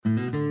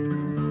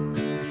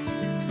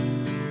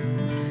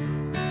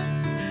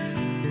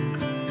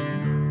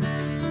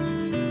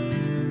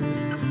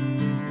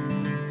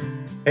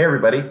Hey,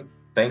 everybody.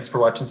 Thanks for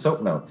watching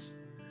Soap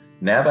Notes.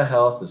 NABA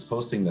Health is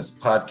hosting this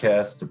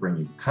podcast to bring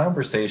you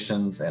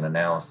conversations and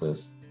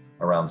analysis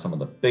around some of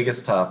the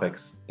biggest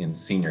topics in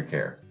senior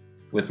care.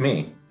 With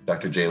me,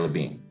 Dr. Jay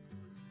Levine.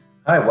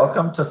 Hi,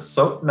 welcome to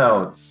Soap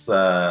Notes.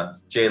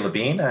 Jay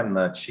Levine. I'm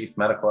the Chief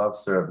Medical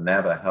Officer of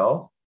NABA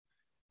Health.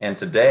 And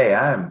today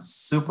I'm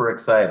super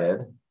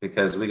excited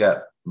because we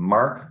got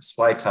Mark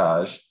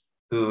Switaj,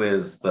 who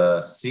is the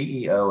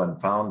CEO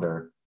and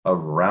founder of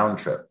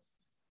Roundtrip.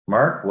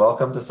 Mark,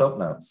 welcome to Soap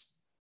Notes.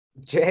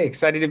 Jay,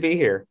 excited to be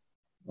here.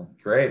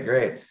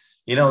 Great.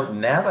 You know,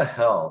 NABA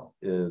Health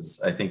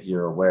is, I think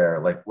you're aware,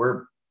 like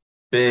we're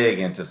big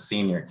into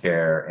senior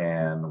care,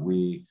 and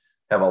we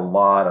have a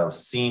lot of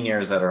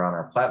seniors that are on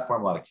our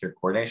platform, a lot of care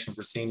coordination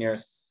for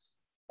seniors.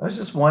 I was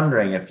just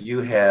wondering if you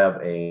have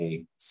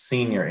a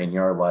senior in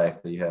your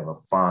life that you have a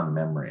fond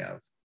memory of.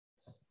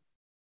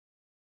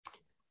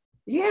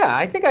 Yeah,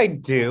 I think I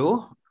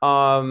do.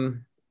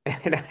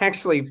 It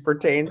actually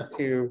pertains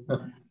to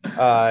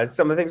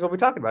some of the things we'll be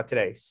talking about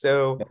today.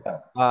 So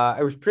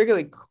I was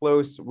particularly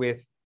close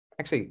with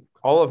actually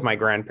all of my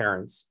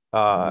grandparents. We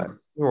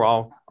were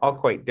all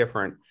quite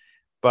different.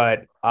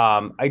 But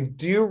I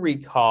do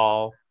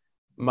recall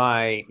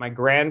my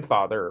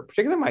grandfather,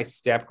 particularly my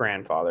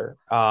step-grandfather.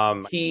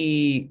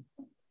 He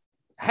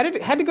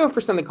had to go for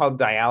something called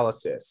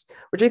dialysis,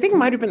 which I think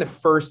might have been the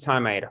first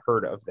time I had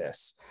heard of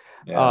this.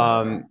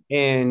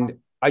 And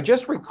I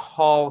just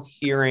recall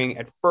hearing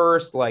at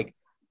first, like,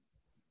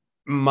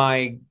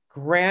 my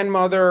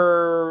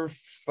grandmother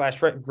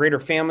 / greater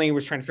family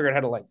was trying to figure out how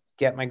to like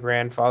get my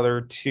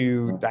grandfather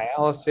to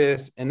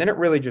dialysis. And then it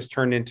really just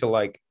turned into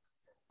like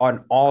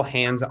on all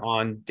hands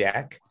on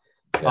deck.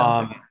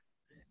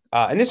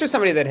 And this was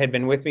somebody that had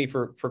been with me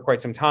for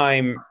quite some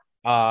time.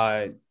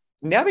 Now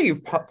that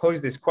you've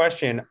posed this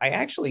question, I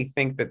actually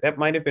think that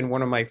might have been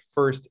one of my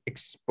first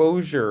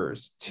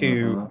exposures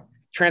to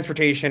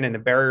transportation and the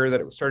barrier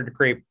that it started to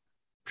create,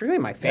 particularly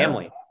in my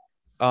family.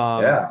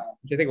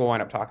 Which I think we'll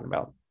wind up talking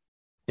about.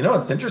 You know,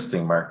 it's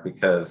interesting, Mark,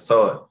 because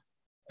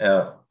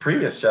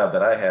previous job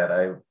that I had,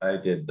 I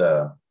did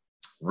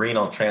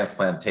renal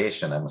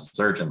transplantation. I'm a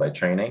surgeon by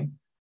training.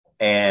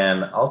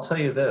 And I'll tell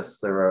you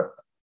this,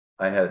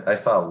 I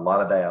saw a lot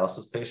of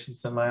dialysis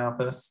patients in my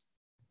office,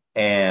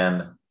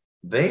 and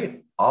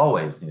they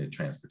always needed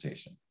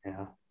transportation.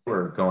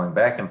 We're going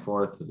back and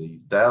forth to the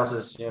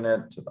dialysis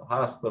unit, to the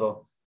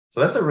hospital. So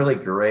that's a really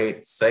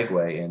great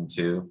segue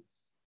into,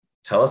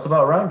 tell us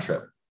about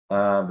Roundtrip.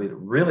 Be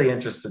really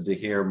interested to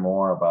hear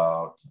more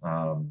about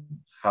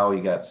how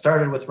you got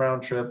started with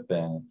Roundtrip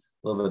and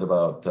a little bit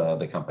about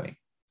the company.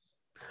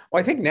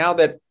 Well, I think now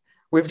that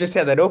we've just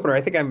had that opener,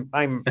 I think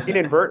I'm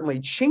inadvertently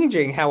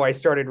changing how I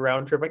started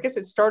Roundtrip. I guess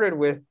it started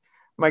with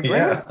my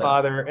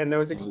grandfather and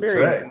those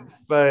experiences.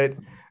 Right.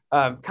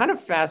 But kind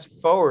of fast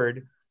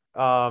forward,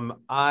 one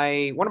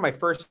of my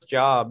first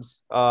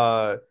jobs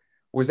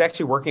was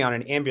actually working on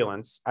an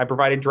ambulance. I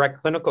provided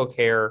direct clinical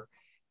care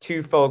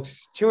to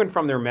folks to and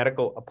from their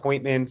medical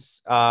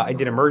appointments. I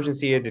did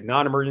emergency, I did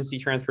non-emergency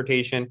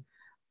transportation,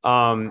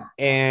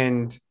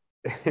 and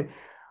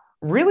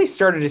really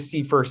started to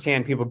see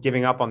firsthand people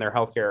giving up on their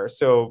healthcare.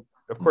 So,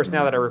 of course,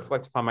 now that I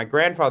reflect upon my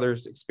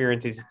grandfather's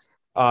experiences,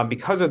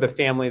 because of the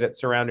family that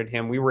surrounded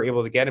him, we were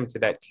able to get him to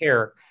that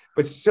care.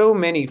 But so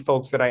many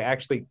folks that I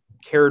actually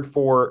cared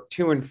for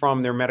to and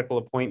from their medical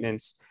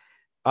appointments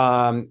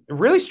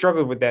really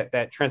struggled with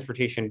that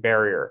transportation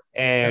barrier.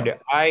 And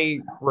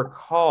I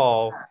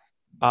recall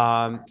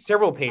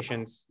several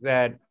patients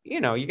that,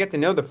 you get to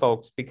know the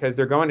folks because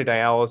they're going to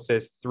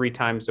dialysis 3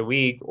 times a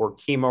week, or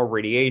chemo,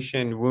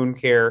 radiation, wound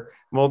care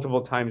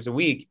multiple times a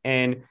week.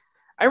 And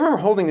I remember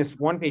holding this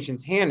one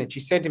patient's hand, and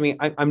she said to me,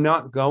 I'm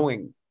not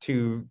going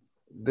to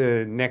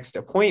the next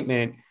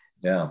appointment.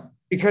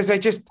 Because I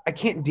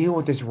can't deal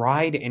with this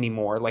ride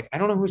anymore. Like, I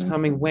don't know who's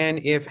coming, when,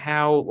 if,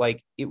 how,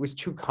 like, it was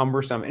too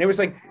cumbersome. And it was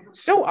like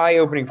so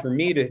eye-opening for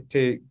me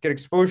to get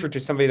exposure to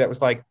somebody that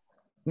was like,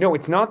 no,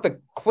 it's not the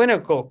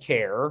clinical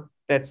care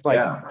that's like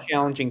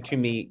challenging to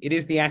me. It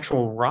is the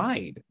actual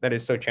ride that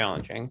is so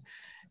challenging.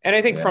 And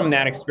I think from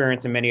that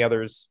experience and many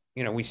others,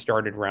 we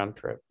started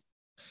Roundtrip.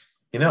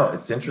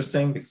 It's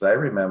interesting because I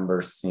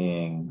remember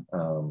seeing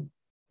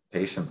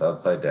patients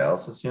outside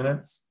dialysis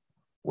units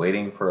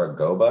waiting for a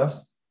go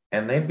bus.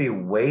 And they'd be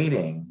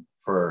waiting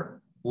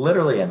for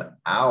literally an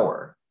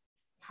hour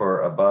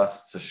for a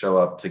bus to show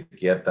up to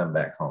get them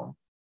back home.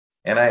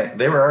 And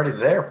they were already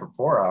there for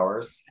 4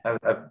 hours.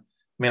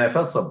 I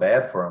felt so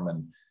bad for them.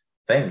 And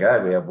thank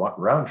God we have one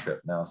Roundtrip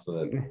now so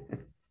that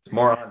it's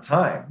more on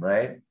time,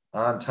 right?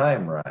 On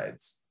time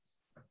rides.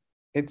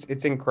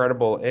 It's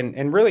incredible.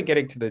 And really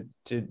getting to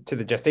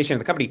the gestation of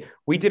the company,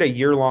 we did a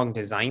year-long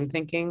design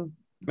thinking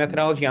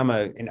methodology. I'm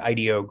an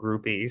IDEO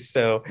groupie.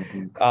 So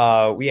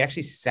we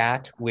actually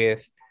sat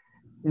with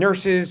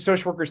nurses,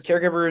 social workers,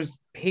 caregivers,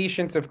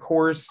 patients, of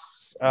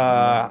course,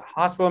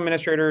 hospital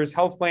administrators,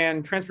 health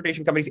plan,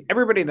 transportation companies,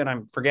 everybody that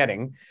I'm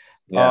forgetting,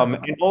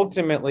 and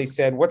ultimately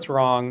said, what's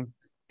wrong?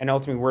 And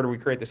ultimately, where do we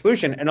create the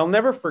solution? And I'll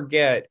never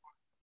forget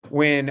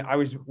when I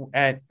was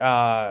at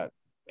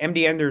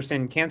MD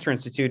Anderson Cancer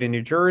Institute in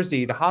New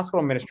Jersey, the hospital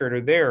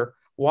administrator there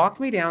walked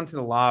me down to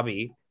the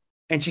lobby,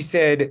 and she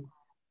said,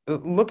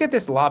 look at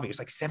this lobby. It was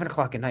like 7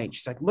 o'clock at night.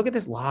 She's like, look at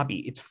this lobby.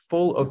 It's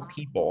full of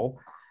people.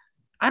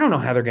 I don't know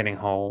how they're getting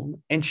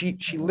home. And she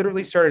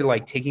literally started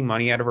like taking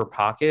money out of her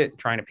pocket,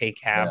 trying to pay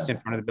cabs in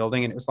front of the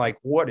building. And it was like,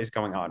 what is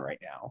going on right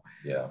now?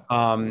 Yeah.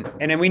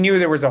 And then we knew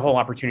there was a whole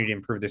opportunity to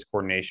improve this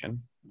coordination.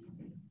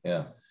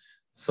 Yeah.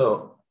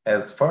 So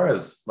as far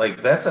as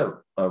like, that's a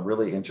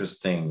really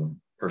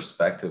interesting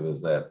perspective,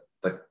 is that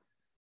the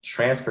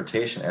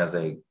transportation as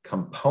a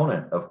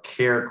component of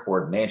care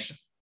coordination,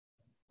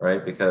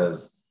 right?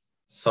 Because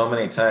so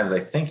many times, I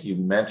think you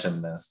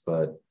mentioned this,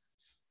 but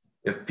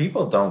if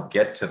people don't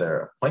get to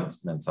their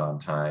appointments on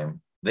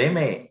time, they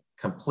may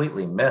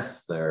completely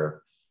miss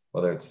their,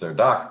 whether it's their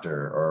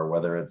doctor or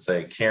whether it's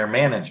a care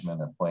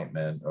management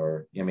appointment,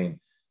 or, I mean,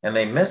 and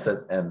they miss it,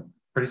 and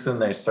pretty soon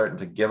they're starting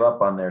to give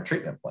up on their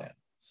treatment plan.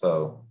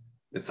 So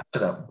it's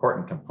such an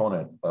important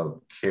component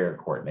of care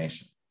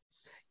coordination.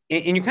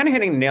 And you're kind of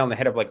hitting the nail on the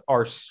head of like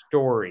our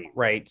story,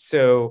 right?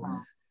 So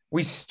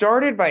we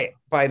started by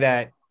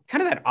that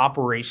kind of that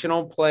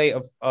operational play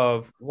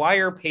of why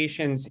are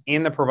patients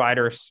in the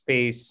provider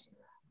space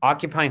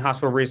occupying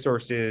hospital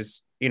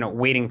resources,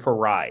 waiting for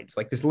rides.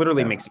 Like this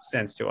literally makes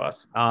sense to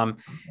us.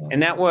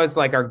 And that was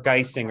like our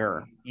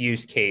Geisinger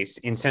use case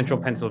in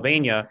central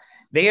Pennsylvania.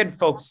 They had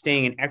folks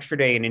staying an extra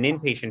day in an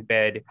inpatient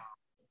bed.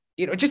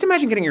 Just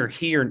imagine getting your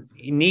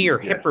knee or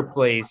hip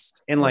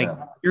replaced, and like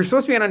you're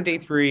supposed to be on day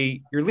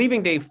 3, you're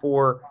leaving day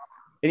 4,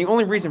 and the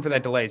only reason for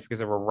that delay is because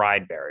of a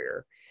ride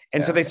barrier.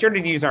 And so they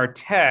started to use our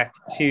tech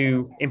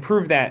to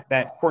improve that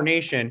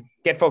coordination,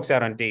 get folks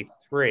out on day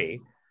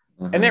 3.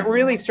 And that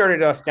really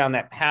started us down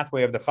that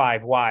pathway of the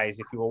 5 whys,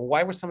 if you will.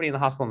 Why was somebody in the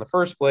hospital in the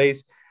first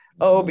place?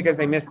 Oh, because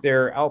they missed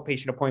their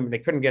outpatient appointment. They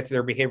couldn't get to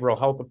their behavioral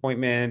health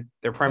appointment,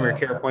 their primary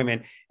care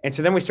appointment. And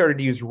so then we started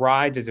to use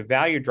rides as a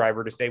value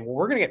driver to say, well,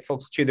 we're going to get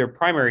folks to their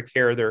primary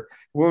care, their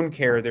wound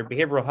care, their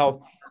behavioral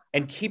health,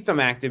 and keep them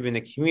active in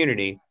the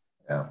community.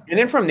 Yeah. And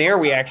then from there,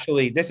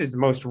 this is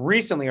most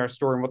recently our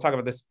story, and we'll talk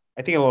about this,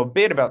 I think, a little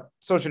bit about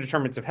social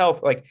determinants of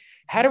health. Like,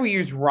 how do we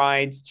use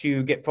rides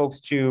to get folks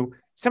to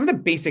some of the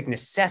basic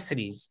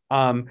necessities?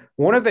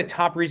 One of the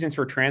top reasons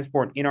for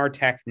transport in our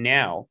tech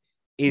now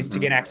is to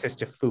get access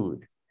to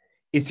food,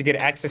 is to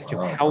get access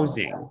to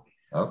housing.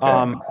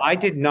 Okay. I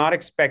did not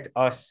expect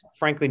us,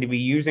 frankly, to be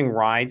using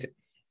rides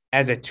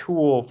as a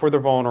tool for the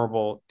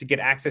vulnerable to get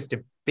access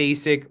to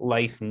basic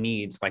life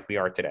needs like we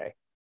are today.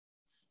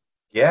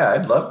 Yeah,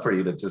 I'd love for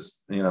you to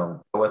just,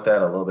 go with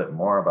that a little bit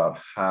more about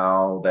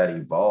how that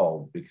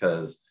evolved,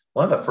 because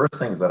one of the first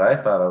things that I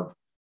thought of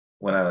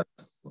when I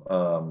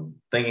was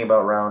thinking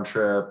about Round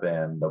Trip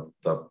and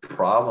the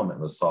problem it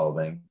was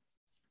solving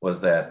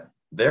was that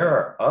there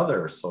are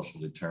other social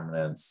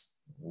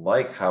determinants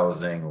like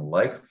housing,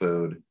 like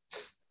food.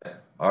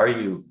 Are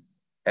you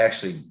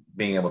actually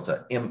being able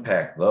to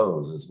impact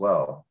those as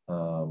well? I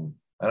don't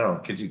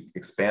know. Could you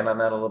expand on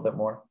that a little bit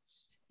more?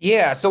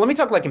 Yeah. So let me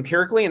talk like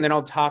empirically, and then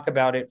I'll talk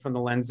about it from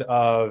the lens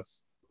of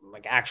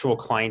like actual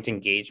client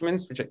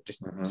engagements, which are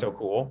just so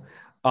cool.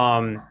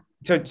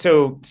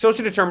 So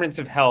social determinants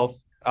of health,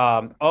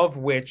 of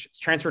which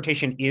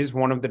transportation is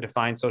one of the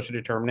defined social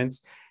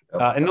determinants.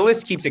 And the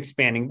list keeps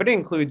expanding, but it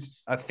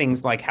includes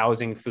things like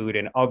housing, food,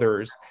 and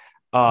others,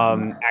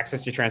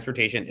 access to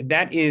transportation.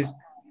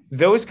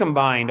 Those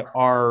combined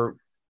are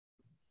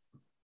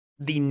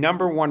the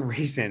number one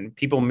reason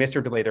people miss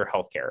or delay their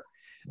healthcare.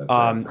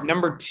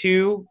 Number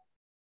 2,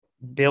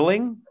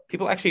 billing.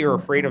 People actually are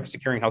afraid of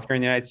securing healthcare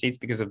in the United States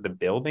because of the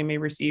bill they may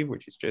receive,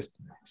 which is just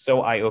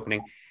so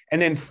eye-opening.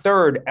 And then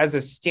 3rd, as a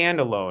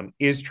standalone,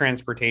 is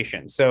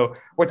transportation. So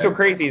what's so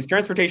crazy is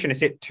transportation has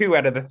hit 2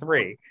 out of the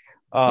 3.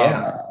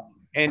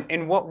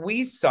 And what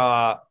we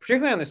saw,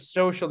 particularly on the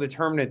social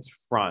determinants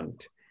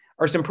front,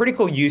 are some pretty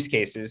cool use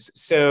cases.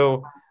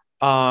 So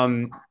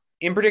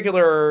in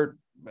particular,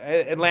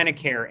 Atlantic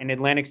Care in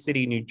Atlantic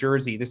City, New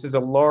Jersey. This is a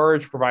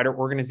large provider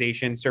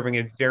organization serving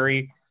a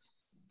very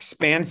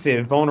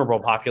expansive, vulnerable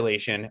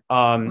population.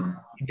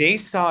 They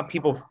saw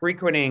people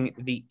frequenting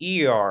the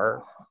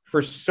ER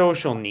for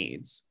social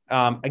needs.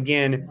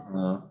 Again,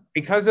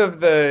 because of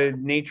the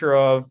nature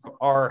of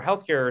our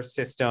healthcare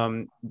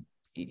system,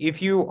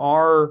 if you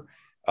are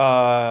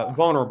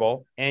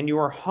vulnerable and you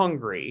are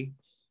hungry,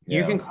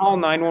 you can call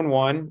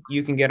 911.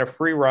 You can get a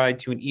free ride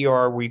to an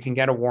ER where you can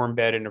get a warm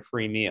bed and a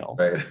free meal.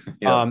 Right.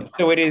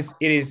 So it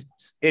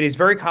is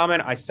very common.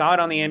 I saw it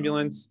on the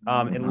ambulance.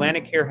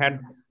 Atlantic Care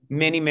had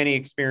many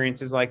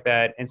experiences like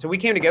that, and so we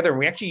came together and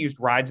we actually used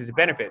rides as a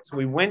benefit. So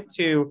we went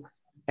to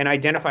and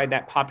identified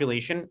that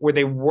population where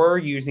they were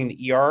using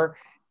the ER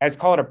as,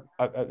 call it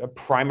a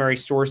primary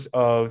source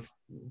of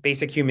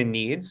basic human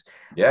needs.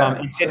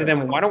 And said to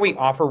them, why don't we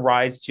offer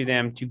rides to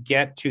them to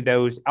get to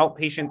those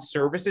outpatient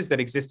services that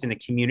exist in the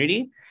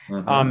community?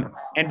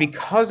 And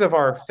because of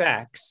our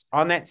effects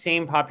on that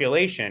same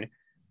population,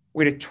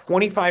 we had a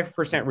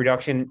 25%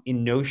 reduction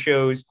in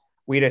no-shows,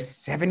 we had a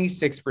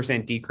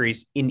 76%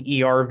 decrease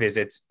in ER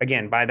visits,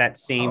 again, by that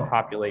same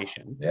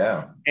population.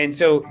 Yeah. And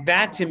so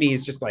that to me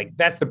is just like,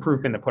 that's the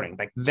proof in the pudding.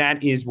 Like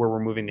that is where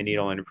we're moving the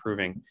needle and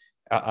improving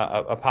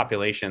a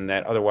population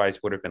that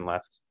otherwise would have been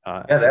left.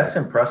 Yeah, that's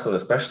impressive,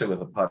 especially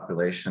with a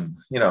population.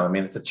 I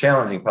mean, it's a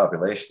challenging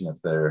population if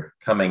they're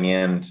coming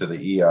into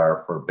the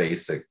ER for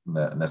basic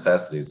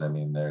necessities. I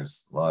mean,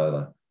 there's a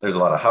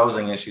lot of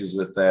housing issues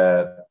with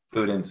that,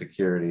 food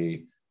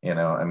insecurity.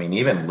 I mean,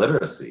 even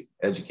literacy,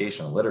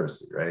 educational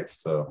literacy, right?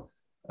 So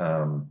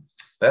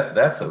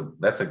that's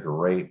a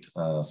great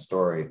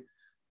story.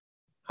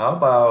 How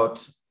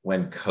about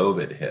when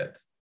COVID hit?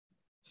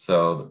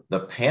 So the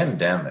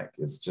pandemic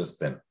has just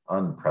been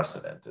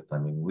unprecedented. I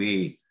mean,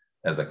 we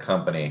as a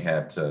company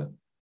had to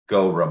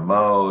go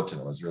remote,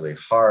 and it was really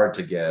hard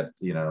to get,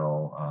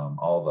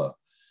 all the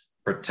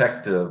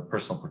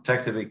personal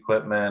protective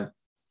equipment.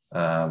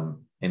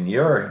 And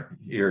you're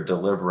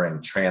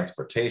delivering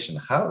transportation.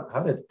 How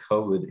did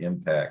COVID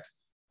impact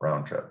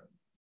Round Trip?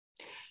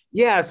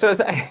 Yeah, so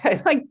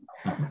I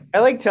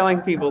like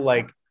telling people,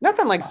 like,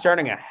 nothing like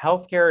starting a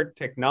healthcare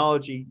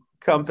technology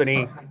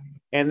company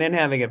and then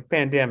having a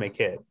pandemic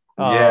hit.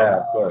 Yeah,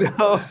 of course.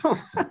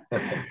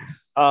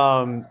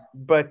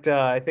 But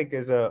I think,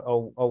 as a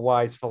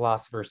wise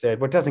philosopher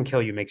said, what doesn't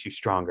kill you makes you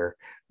stronger.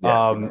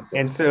 Yeah,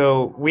 and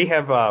so we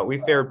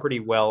fared pretty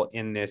well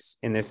in this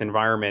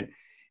environment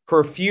for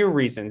a few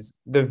reasons.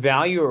 The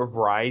value of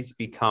rides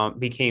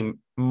became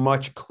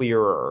much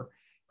clearer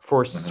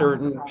for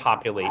certain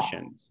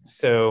populations.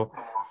 So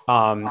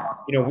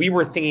we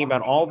were thinking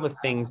about all the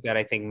things that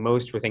I think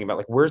most were thinking about,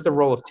 like, where's the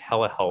role of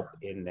telehealth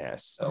in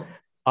this?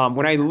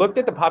 When I looked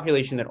at the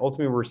population that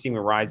ultimately were receiving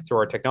rides through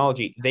our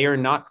technology, they are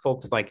not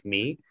folks like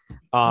me.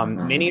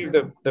 Many of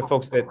the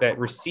folks that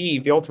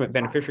receive, the ultimate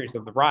beneficiaries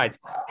of the rides,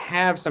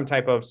 have some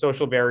type of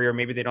social barrier.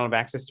 Maybe they don't have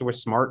access to a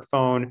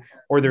smartphone,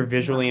 or they're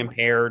visually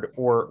impaired,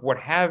 or what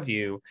have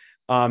you.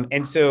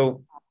 And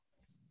so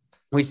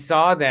we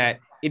saw that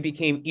it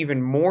became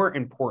even more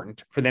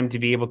important for them to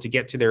be able to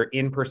get to their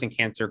in-person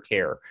cancer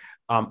care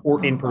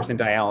or in-person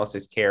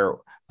dialysis care.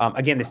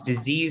 Again, this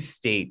disease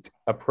state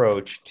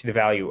approach to the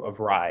value of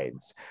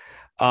rides.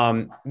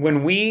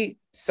 When we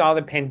saw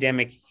the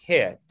pandemic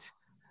hit,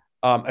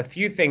 a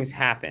few things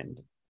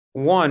happened.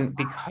 One,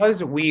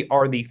 because we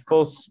are the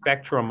full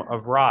spectrum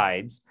of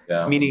rides,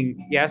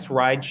 meaning, yes,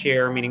 ride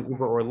share, meaning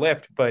Uber or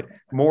Lyft, but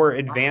more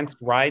advanced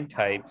ride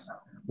types,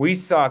 we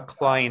saw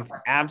clients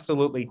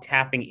absolutely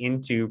tapping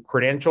into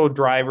credentialed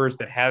drivers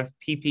that have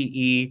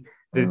PPE,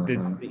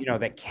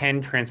 that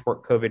can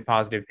transport COVID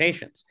positive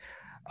patients.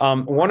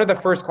 One of the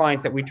first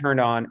clients that we turned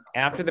on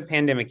after the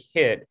pandemic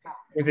hit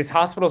was this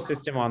hospital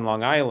system on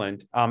Long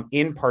Island,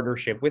 in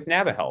partnership with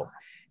NaviHealth.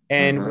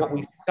 And what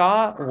we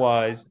saw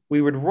was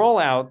we would roll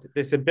out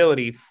this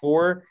ability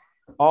for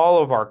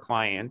all of our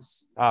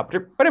clients, but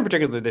in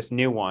particular this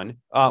new one,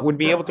 would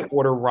be able to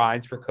order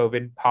rides for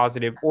COVID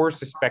positive or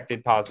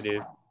suspected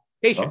positive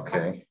patients.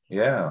 Okay,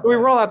 yeah. So we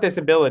roll out this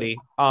ability,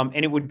 and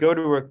it would go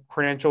to a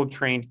credentialed,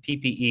 trained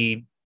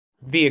PPE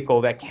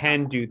vehicle that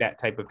can do that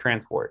type of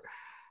transport.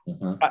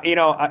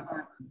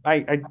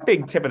 I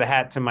big tip of the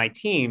hat to my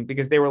team,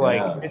 because they were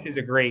like, this is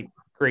a great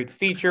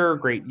feature,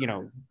 great,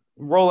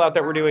 rollout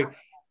that we're doing.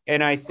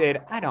 And I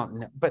said, I don't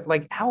know, but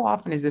like, how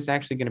often is this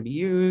actually going to be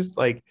used?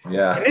 Like,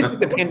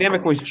 the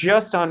pandemic was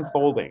just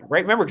unfolding,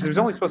 right? Remember, because it was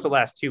only supposed to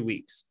last 2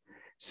 weeks.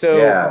 So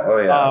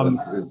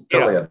it's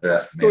totally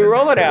underestimated. So we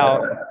roll it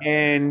out,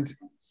 and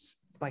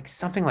like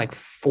something like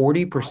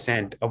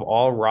 40% of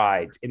all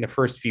rides in the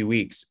first few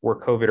weeks were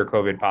COVID or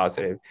COVID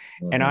positive.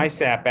 And I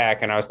sat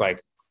back and I was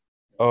like,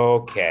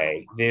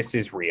 okay, this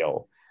is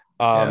real.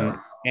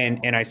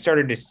 And I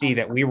started to see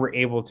that we were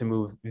able to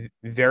move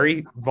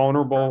very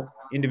vulnerable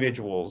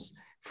individuals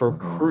for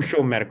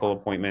crucial medical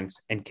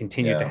appointments and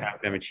continue to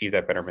have them achieve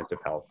that betterment of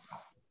health.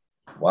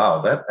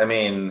 Wow.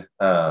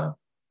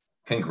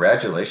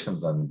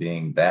 Congratulations on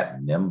being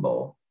that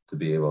nimble to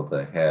be able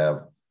to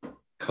have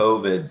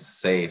COVID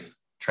safe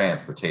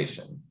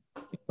transportation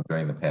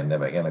during the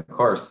pandemic. And of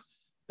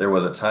course, there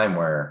was a time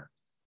where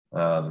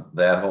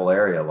that whole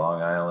area,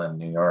 Long Island,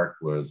 New York,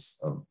 was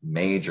a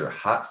major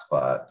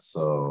hotspot.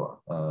 So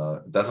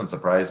it doesn't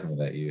surprise me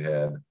that you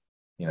had,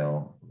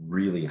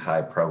 really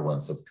high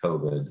prevalence of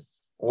COVID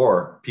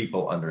or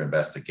people under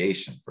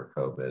investigation for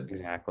COVID.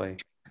 Exactly.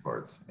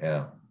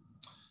 Yeah.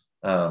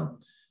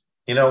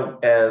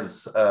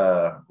 As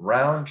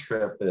Round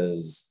Trip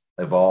is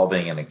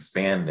evolving and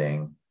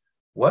expanding,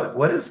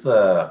 what is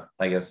the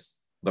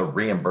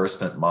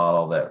reimbursement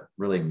model that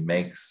really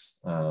makes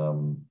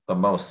the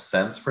most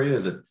sense for you?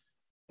 Is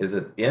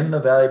it in the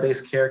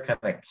value-based care kind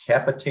of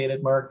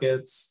capitated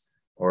markets,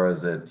 or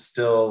is it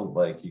still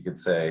like you could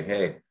say,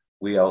 hey,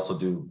 we also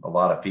do a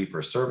lot of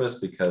fee-for-service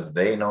because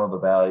they know the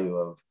value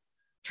of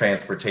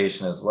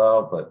transportation as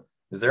well? But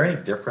is there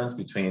any difference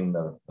between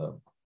the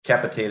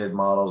capitated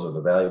models or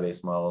the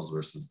value-based models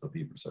versus the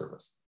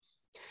fee-for-service?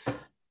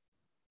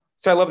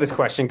 So I love this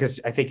question because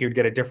I think you'd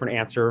get a different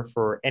answer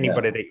for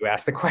anybody that you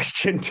ask the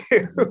question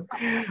to.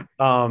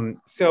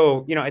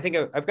 So, I think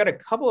I've got a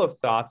couple of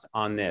thoughts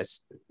on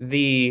this.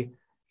 The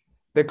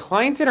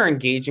clients that are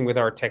engaging with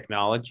our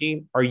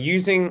technology are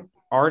using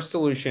our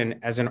solution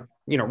as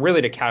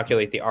really to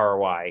calculate the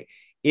ROI.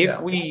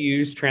 If we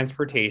use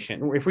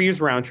transportation, if we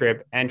use round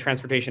trip and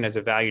transportation as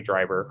a value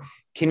driver,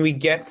 can we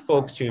get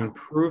folks to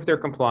improve their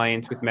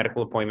compliance with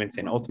medical appointments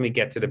and ultimately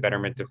get to the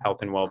betterment of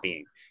health and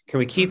well-being? Can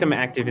we keep them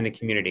active in the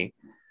community?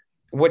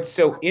 What's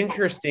so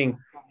interesting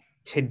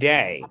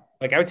today,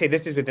 like I would say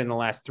this is within the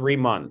last 3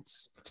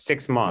 months,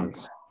 6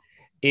 months,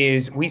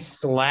 is we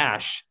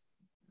slash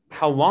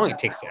how long it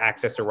takes to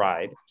access a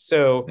ride.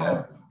 So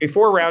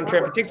before a round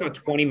trip, it takes about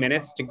 20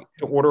 minutes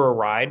to order a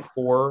ride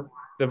for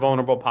the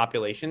vulnerable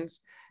populations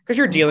because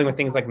you're dealing with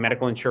things like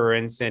medical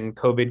insurance and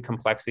COVID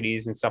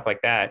complexities and stuff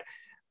like that.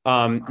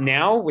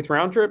 Now with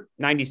round trip,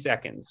 90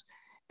 seconds.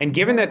 And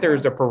given that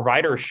there's a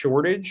provider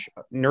shortage,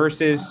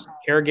 nurses,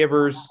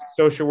 caregivers,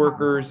 social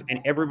workers,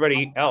 and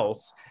everybody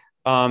else,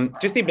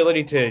 just the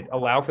ability to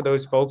allow for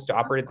those folks to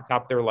operate at the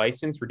top of their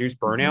license, reduce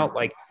burnout,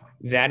 like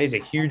that is a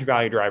huge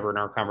value driver in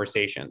our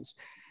conversations.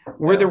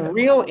 Where the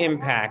real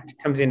impact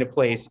comes into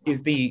place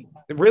is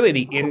really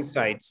the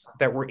insights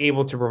that we're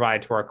able to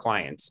provide to our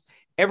clients.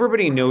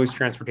 Everybody knows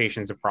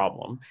transportation is a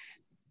problem.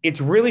 It's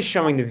really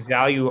showing the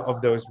value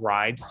of those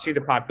rides to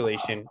the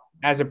population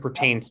as it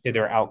pertains to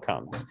their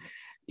outcomes.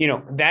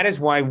 That is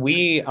why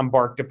we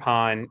embarked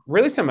upon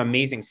really some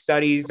amazing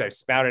studies. I've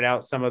spouted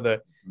out some of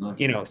the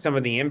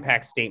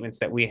impact statements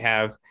that we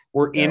have.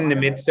 We're in the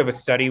midst of a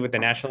study with the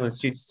National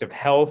Institutes of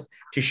Health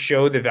to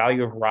show the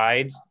value of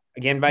rides,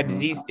 again, by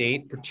disease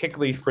state,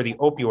 particularly for the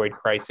opioid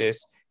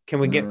crisis. Can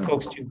we get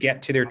folks to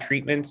get to their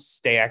treatments,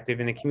 stay active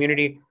in the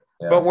community?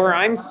 But where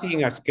I'm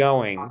seeing us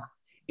going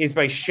is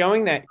by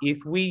showing that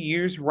if we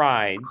use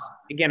rides,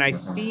 again, I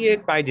see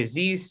it by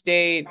disease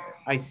state,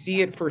 I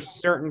see it for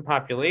certain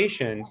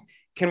populations.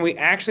 Can we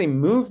actually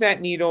move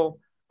that needle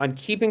on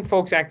keeping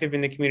folks active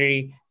in the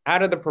community,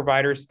 out of the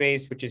provider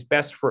space, which is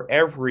best for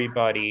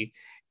everybody,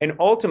 and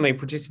ultimately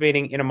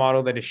participating in a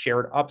model that is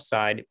shared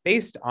upside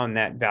based on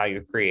that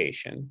value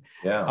creation?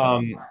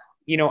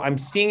 I'm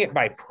seeing it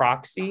by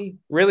proxy.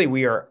 Really,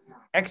 we are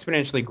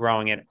exponentially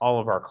growing at all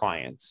of our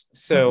clients.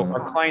 So our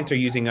clients are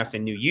using us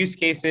in new use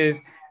cases,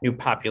 new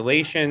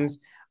populations.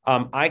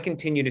 I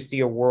continue to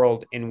see a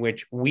world in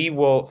which we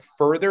will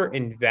further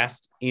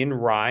invest in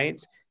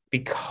rides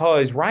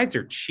because rides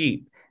are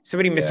cheap.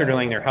 Somebody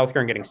mishandling their healthcare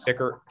and getting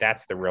sicker,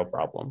 that's the real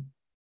problem.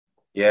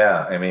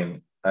 Yeah, I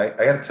mean, I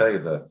got to tell you,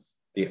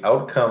 the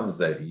outcomes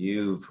that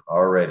you've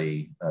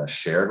already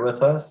shared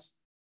with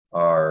us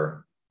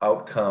are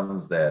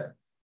outcomes that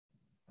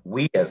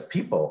we as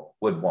people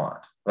would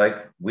want.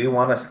 Like we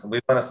want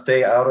to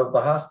stay out of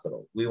the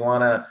hospital. We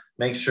want to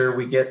make sure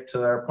we get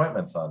to our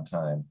appointments on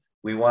time.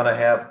 We want to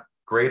have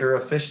greater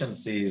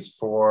efficiencies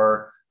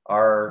for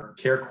our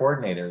care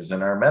coordinators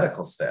and our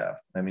medical staff.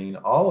 I mean,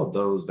 all of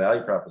those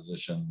value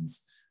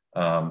propositions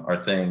are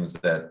things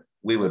that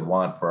we would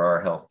want for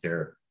our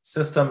healthcare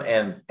system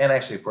and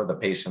actually for the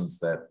patients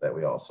that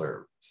we all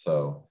serve.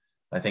 So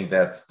I think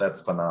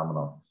that's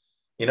phenomenal.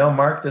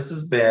 Mark, this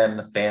has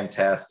been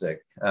fantastic.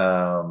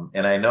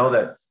 And I know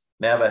that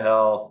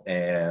NaviHealth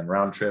and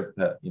Roundtrip,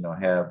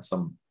 have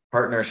some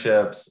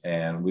partnerships,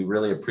 and we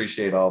really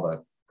appreciate all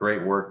the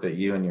great work that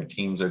you and your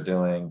teams are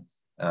doing.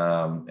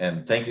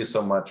 And thank you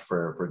so much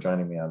for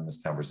joining me on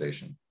this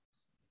conversation.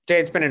 Jay,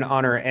 it's been an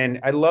honor.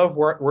 And I love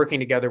working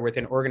together with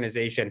an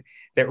organization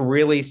that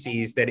really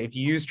sees that if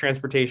you use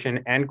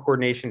transportation and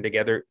coordination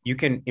together, you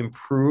can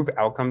improve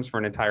outcomes for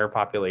an entire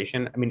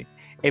population. I mean,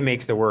 it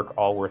makes the work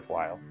all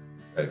worthwhile.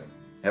 Great.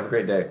 Have a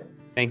great day.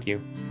 Thank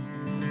you.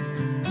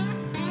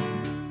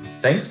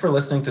 Thanks for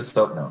listening to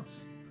Soap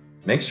Notes.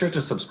 Make sure to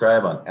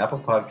subscribe on Apple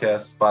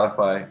Podcasts,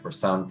 Spotify, or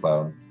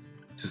SoundCloud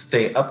to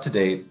stay up to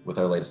date with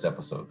our latest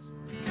episodes.